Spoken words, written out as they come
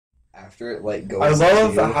after it like goes. I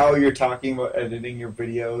love to how you're talking about editing your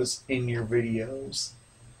videos in your videos.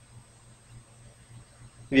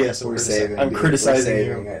 Yes, We're saving. I'm dude. criticizing We're you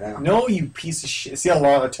saving right now. No, you piece of shit. See how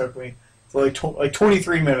long it took me? So like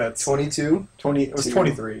 23 minutes. 22. 20. It was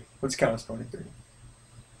 23. Let's count as 23.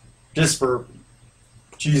 Just for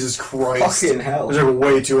Jesus Christ. Fucking hell. Those are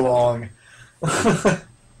way too long.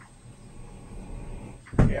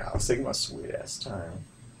 Yeah, I was taking my sweet ass time.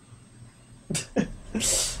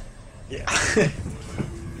 Yeah.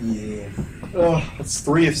 Yeah. Oh, it's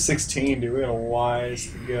 3 of 16, dude. We got a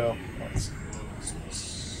wise to go.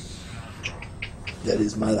 That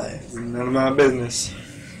is my life. None of my business.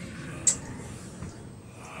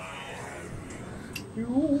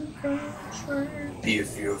 Be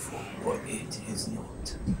fearful, but it is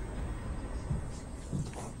not.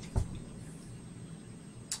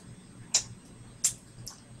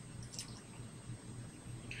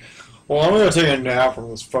 Well, I'm gonna take a nap from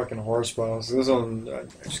this fucking horse boss. This one, I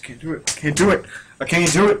just can't do it. I can't do it. I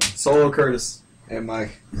can't do it. Solo Curtis. Hey,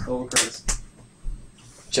 Mike. Solo Curtis.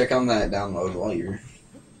 Check on that download while you're.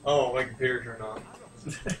 Oh, my computer turned on.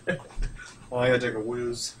 Well, I gotta take a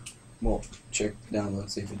whiz. Well, check download,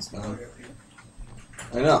 see if it's done.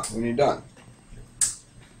 I know, when you're done.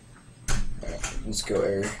 Alright, let's go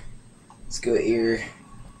here. Let's go here.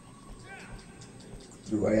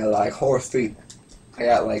 Ooh, I got like horse feet. I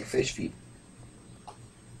got like fish feet.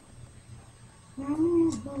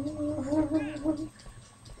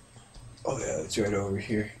 Oh yeah, it's right over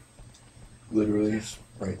here. Literally, it's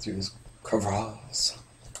right through this crevasse.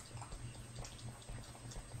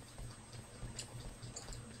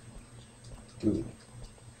 Dude,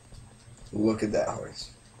 look at that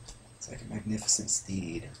horse. It's like a magnificent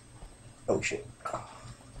steed. Oh shit.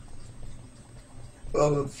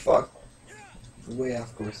 Oh fuck. Way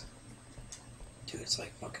off course. Dude, it's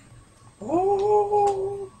like fucking.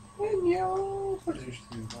 Oh, Enya.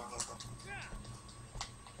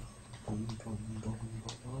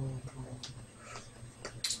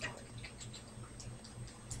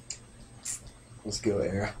 Let's go,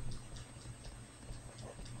 Era.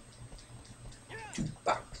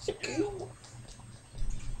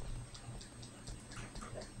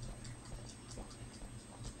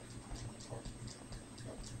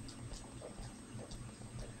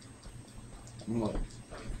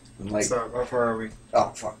 I'm like, How far are we? oh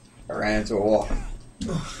fuck, I ran into a wall.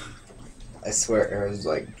 I swear Era's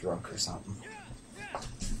like drunk or something.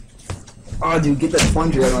 Oh dude, get that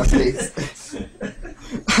plunger out of my face.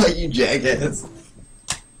 Oh, you jackass.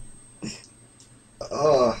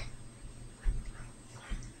 Oh.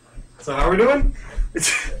 So how are we doing?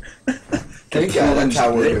 Pink eye, that's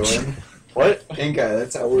how we're doing. What? Pink eye,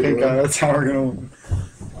 that's how we're Pink doing. eye, that's how we're going.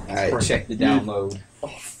 Alright, check the download. Oh,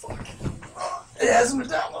 fuck. It hasn't been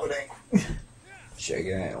downloading. Check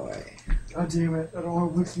it anyway. God damn it, I don't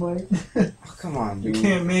want to lose my... Oh, come on, dude. You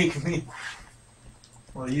can't make me.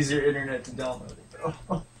 Well, use your internet to download it,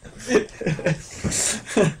 though.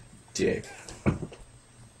 Dick.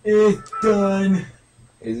 It's done.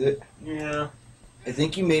 Is it? Yeah. I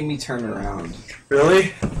think you made me turn around.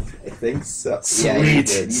 Really? I think so. Sweet. Yeah, you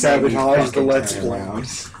did. You made me Sabotage the fucking Let's turn Play. around.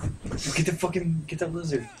 Get that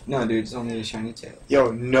lizard. No, dude, it's only a shiny tail.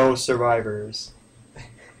 Yo, no survivors.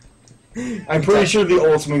 I'm pretty sure the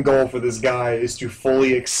ultimate goal for this guy is to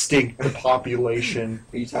fully extinct the population.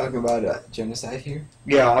 Are you talking about genocide here?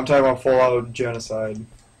 Yeah, I'm talking about full-out genocide.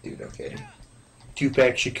 Dude, okay.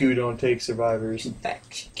 Tupac Shakur don't take survivors. Tupac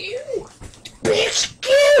Shakur! Bitch,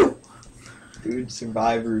 Shakur! Dude,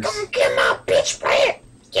 survivors. Come get my bitch plant!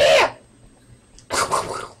 Yeah!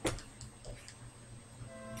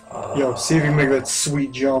 Yo, see if you can make that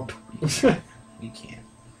sweet jump. You can't.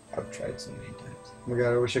 I've tried so many times. Oh my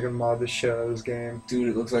god, I wish I could mod the shit out of this game. Dude,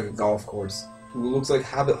 it looks like a golf course. Dude, it looks like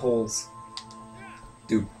Hobbit holes.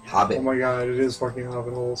 Dude, Hobbit. Oh my god, it is fucking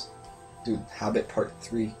Hobbit holes. Dude, Hobbit Part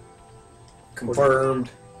 3. Confirmed.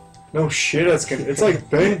 No shit, it's like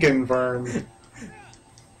been confirmed.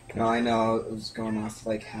 No, I know, it was going off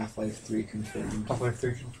like Half-Life 3 confirmed. Half-Life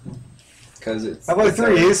 3 confirmed. Because it's... Half-Life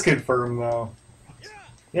 3 is confirmed though.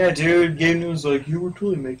 Yeah, dude, Game News like, you were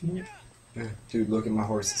totally making it. Dude, look at my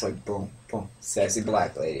horse. It's like, boom, boom. Sassy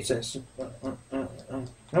black lady.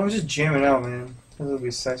 I was just jamming out, man. This will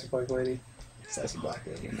be Sassy Black Lady. Sassy black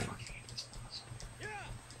lady, no.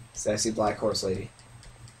 Sassy black horse lady.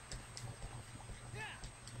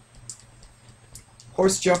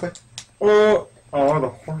 Horse jumping. Oh, the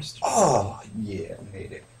horse. Oh, yeah, I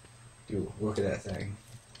made it. Dude, look at that thing.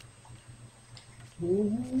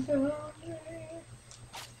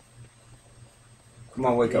 Come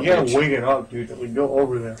on, wake up, You gotta bitch. wake it up, dude. Like, go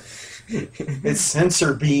over there. It's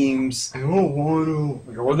sensor beams. I don't want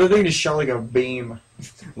Like, what the thing just shot like a beam?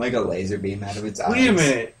 to. Like a laser beam out of its eyes. Wait a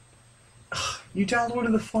minute. You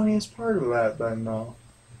downloaded the funniest part of that then, though.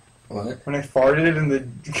 What? When I farted and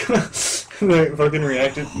the fucking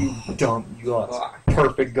reacted, you dumb. You lost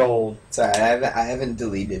perfect gold. Sorry, I haven't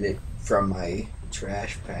deleted it from my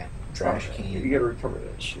trash can. You gotta recover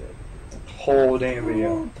that shit. The whole damn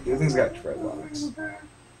video. The thing's got dreadlocks.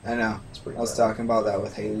 I know. It's pretty I was bad. talking about that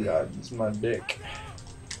with Haley. God, it's my dick.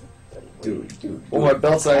 Dude. Oh, my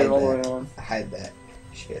belt's not hide even all the way that. on. Hide that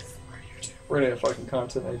shit. We're gonna have fucking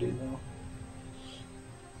content ID now.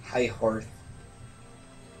 High horse.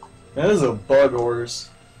 That is a bug horse.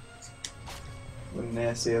 With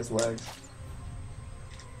nasty ass legs.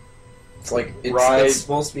 It's like Ride. it's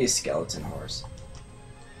supposed to be a skeleton horse.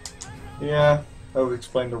 Yeah, that would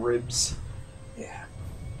explain the ribs. Yeah.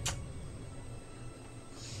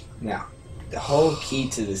 Now, the whole key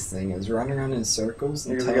to this thing is run around in circles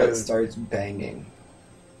You're until gonna it go- starts banging.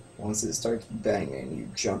 Once it starts banging, you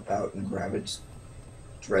jump out and grab its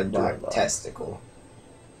dreadlock testicle.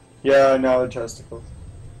 Yeah, no, the testicles.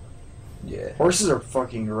 Yeah. Horses are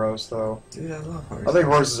fucking gross, though. Dude, I love horses. I think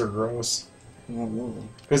horses are gross.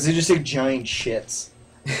 Because they just take giant shits.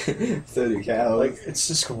 So do cows. Like, it's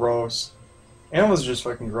just gross. Animals are just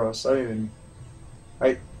fucking gross. I don't even...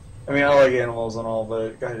 I mean, I like animals and all,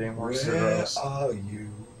 but goddamn horses are Where gross. are you?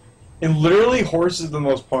 And literally, horse is the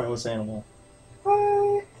most pointless animal.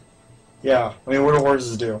 What? Yeah, I mean, what do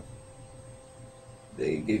horses do?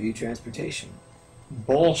 They give you transportation.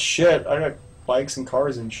 Bullshit. I got bikes and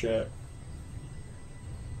cars and shit.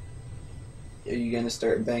 Are you gonna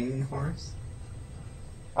start banging the horse?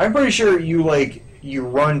 I'm pretty sure you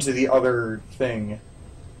run to the other thing.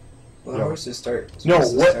 Well, No. horses start. No,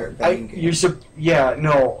 supposed to what? Start banging. Yeah,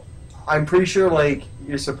 no. I'm pretty sure,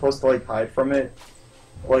 you're supposed to, hide from it.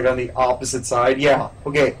 Like, on the opposite side. Yeah,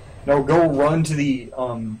 okay. No, go run to the,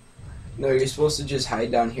 No, you're supposed to just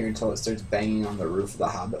hide down here until it starts banging on the roof of the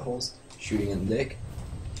hobbit holes, shooting in the dick.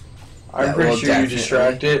 I'm Yeah, pretty well, sure you definitely.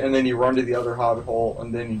 distract it, and then you run to the other hobbit hole,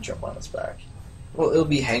 and then you jump on its back. Well, it'll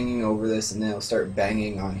be hanging over this, and then it'll start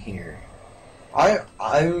banging on here.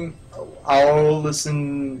 I'll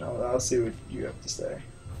listen. I'll see what you have to say.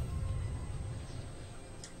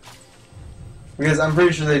 Because I'm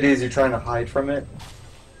pretty sure the idea is you're trying to hide from it.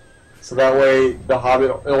 So that way the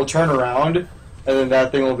hobbit, it'll turn around, and then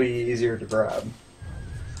that thing will be easier to grab.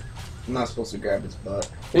 I'm not supposed to grab its butt.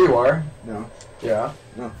 Here you are. No. Yeah.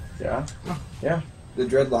 No. Yeah. No. Yeah. The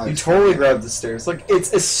dreadlocks. You totally grabbed the stairs. Like,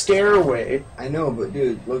 it's a stairway. I know, but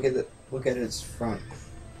dude, look at its front.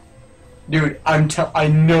 Dude, I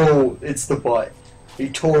know it's the butt. You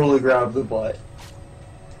totally grabbed the butt.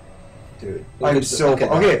 Dude, I'm so look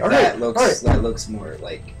at okay. that. Okay, That looks alright. that looks more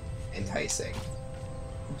enticing.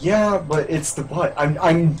 Yeah, but it's the butt.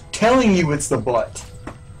 I'm telling you, it's the butt.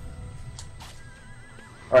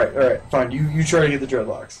 All right, fine. You try to get the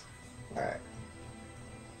dreadlocks. All right.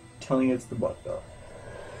 Telling you it's the butt though.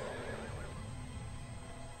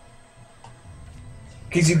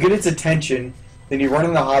 Because you get its attention, then you run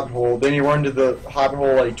in the hobbit hole, then you run to the hobbit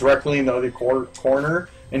hole directly in the other corner,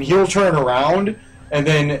 and he'll turn around, and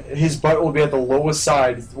then his butt will be at the lowest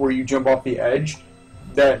side where you jump off the edge.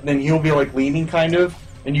 Then he'll be leaning kind of,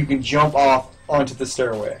 and you can jump off onto the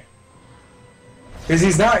stairway. Because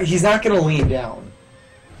he's not gonna lean down.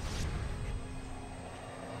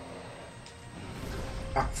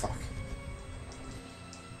 Ah, fuck.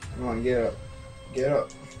 Come on, get up. Get up.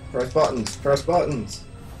 Press buttons. Press buttons.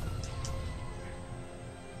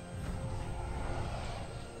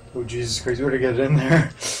 Oh Jesus Christ! Where to get in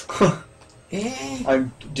there?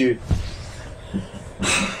 Dude.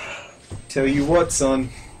 Tell you what, son.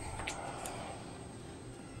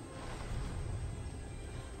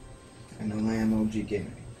 I know I am OG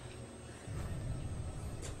gaming.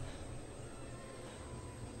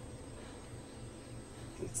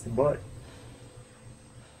 It's the butt.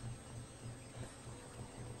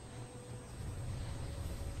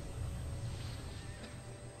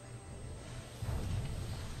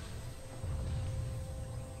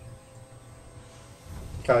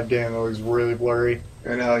 God damn, that was really blurry.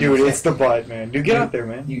 I know, Dude, it's the butt, man. Dude, get out there,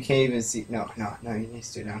 man. You can't even see. No, you need to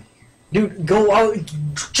stay down. Dude, go out,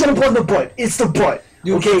 jump on the butt. It's the butt.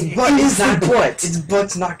 Dude, Okay, its butt it is is the not- butt. Its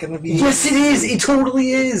butt's not gonna be. Yes, it is. It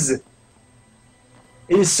totally is. It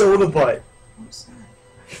is so the butt.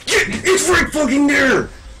 It's right fucking there.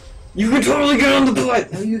 You can totally get on the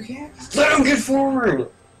butt. No, you can't. Let him get forward.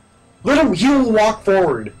 He'll walk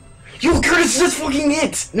forward. You, Curtis, that's fucking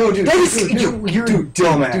it. No, dude. That is, dude, you're a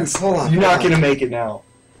dumbass. dude, hold on, You're hold not on. gonna make it now.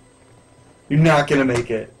 You're not gonna make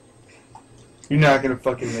it. You're not gonna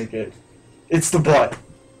fucking make it. It's the butt.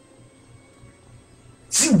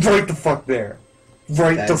 See, right the fuck there.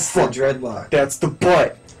 Right That's the fuck. dreadlock. That's the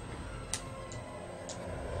butt.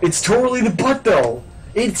 It's totally the butt, though.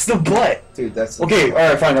 It's the butt. Dude, that's the Okay,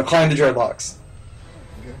 alright, fine. I'll climb the dreadlocks.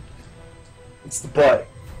 Okay. It's the butt.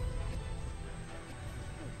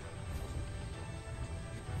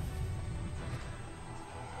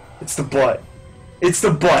 It's the butt. It's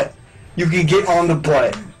the butt. You can get on the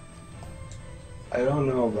butt. I don't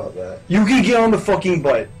know about that. You can get on the fucking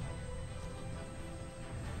butt.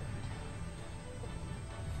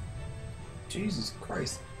 Jesus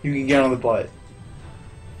Christ. You can get on the butt.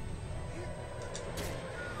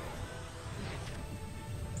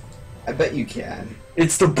 I bet you can.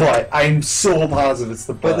 It's the butt. I'm so positive it's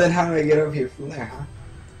the butt. But then how do I get over here from there, huh?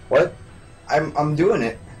 What? I'm doing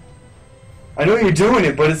it. I know you're doing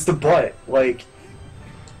it, but it's the butt. Like,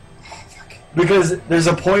 Oh, fuck. because there's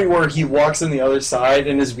a point where he walks on the other side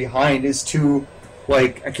and his behind is to,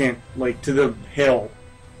 like, I can't, like, to the hill.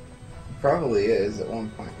 Probably is at one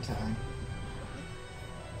point in time.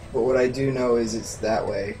 But what I do know is it's that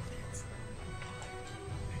way.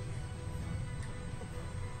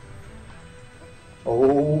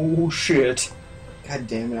 Oh, shit. God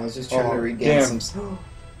damn it, I was just trying Oh, to regain damn. some...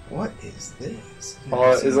 What is this? I've Oh,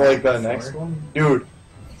 never is it seen like the before. next one? Dude,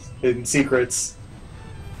 hidden secrets.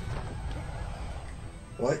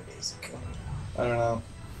 What is going on? I don't know.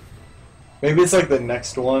 Maybe it's like the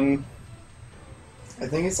next one. I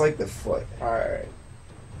think it's like the foot. Alright.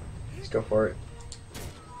 Let's go for it.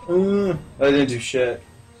 I didn't do shit.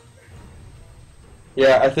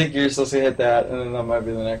 Yeah, I think you're supposed to hit that, and then that might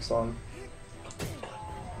be the next one.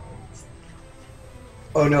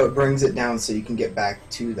 Oh no, it brings it down so you can get back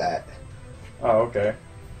to that. Oh, okay.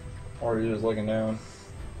 Or you're just looking down.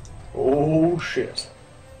 Oh, shit.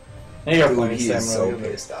 And you got Dude, plenty of he stamina. is so You'll be-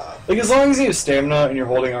 pissed off. Like, as long as you have stamina and you're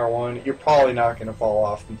holding R1, you're probably not going to fall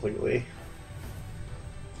off completely.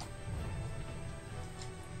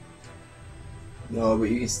 No, but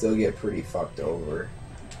you can still get pretty fucked over.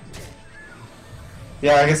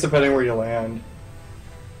 Yeah, I guess depending where you land.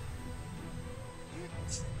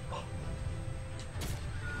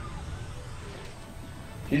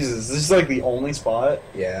 Jesus, this is like the only spot?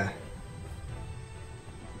 Yeah.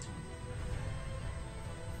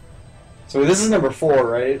 So this is number 4,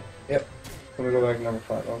 right? Yep. Let me go back to number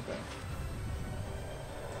 5, okay.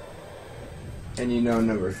 And you know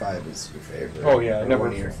number 5 is your favorite. Oh, yeah, or number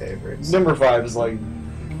one of your favorites. Number 5 is like...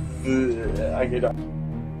 I get up.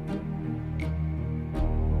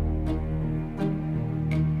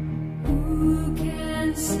 Who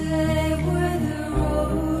can say